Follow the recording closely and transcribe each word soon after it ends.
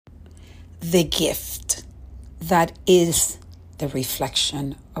the gift that is the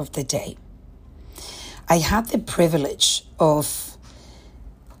reflection of the day. I had the privilege of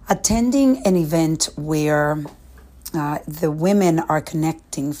attending an event where the women are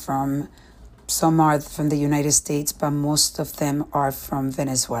connecting from, some are from the United States, but most of them are from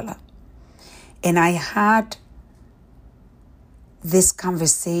Venezuela. And I had these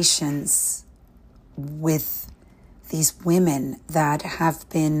conversations with these women that have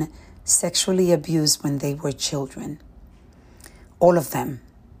been sexually abused when they were children. All of them.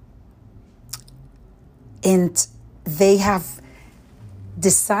 And they have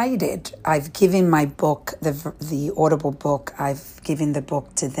decided, I've given my book, the Audible book, I've given the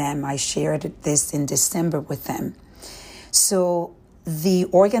book to them. I shared this in December with them. So the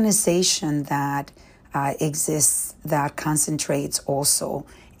organization that exists, that concentrates also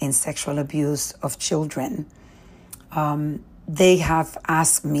in sexual abuse of children, they have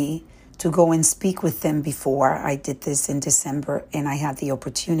asked me to go and speak with them before. I did this in December, and I had the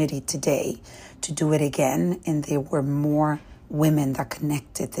opportunity today to do it again, and there were more women that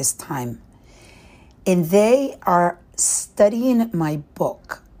connected this time. And they are studying my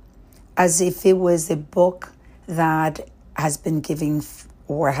book as if it was a book that has been given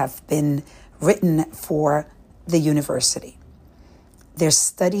or have been written for the university. They're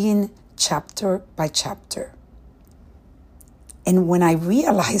studying chapter by chapter. And when I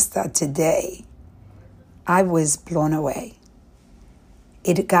realized that today, I was blown away.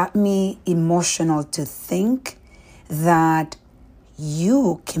 It got me emotional to think that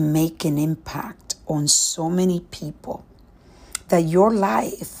you can make an impact on so many people, that your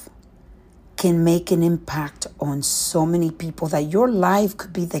life can make an impact on so many people, that your life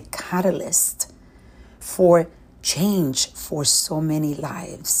could be the catalyst for change for so many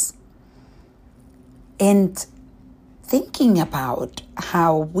lives. And thinking about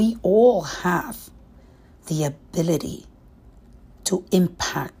how we all have the ability to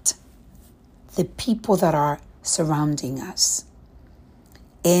impact the people that are surrounding us.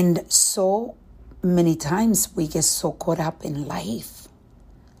 And so many times we get so caught up in life,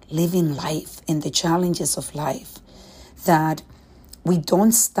 living life and the challenges of life, that we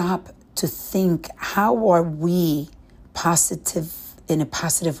don't stop to think, how are we in a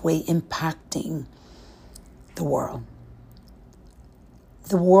positive way impacting the world?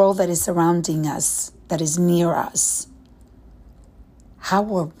 The world that is surrounding us, that is near us. How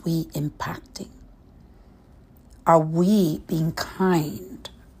are we impacting? Are we being kind?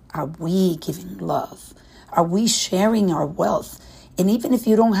 Are we giving love? Are we sharing our wealth? And even if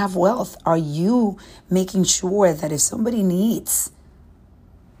you don't have wealth, are you making sure that if somebody needs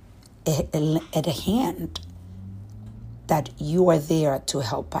a hand, that you are there to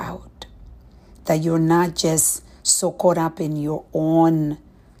help out? That you're not just so caught up in your own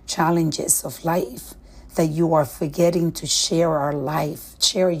challenges of life that you are forgetting to share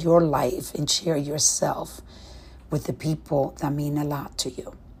your life and share yourself with the people that mean a lot to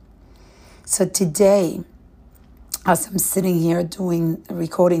you. So today, as I'm sitting here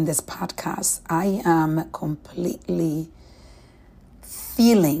recording this podcast, I am completely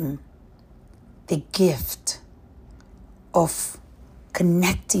feeling the gift of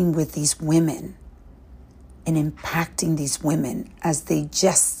connecting with these women and impacting these women as they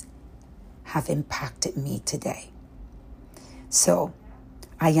just have impacted me today. So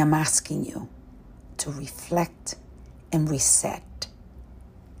I am asking you to reflect and reset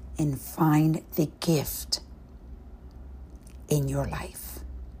and find the gift in your life.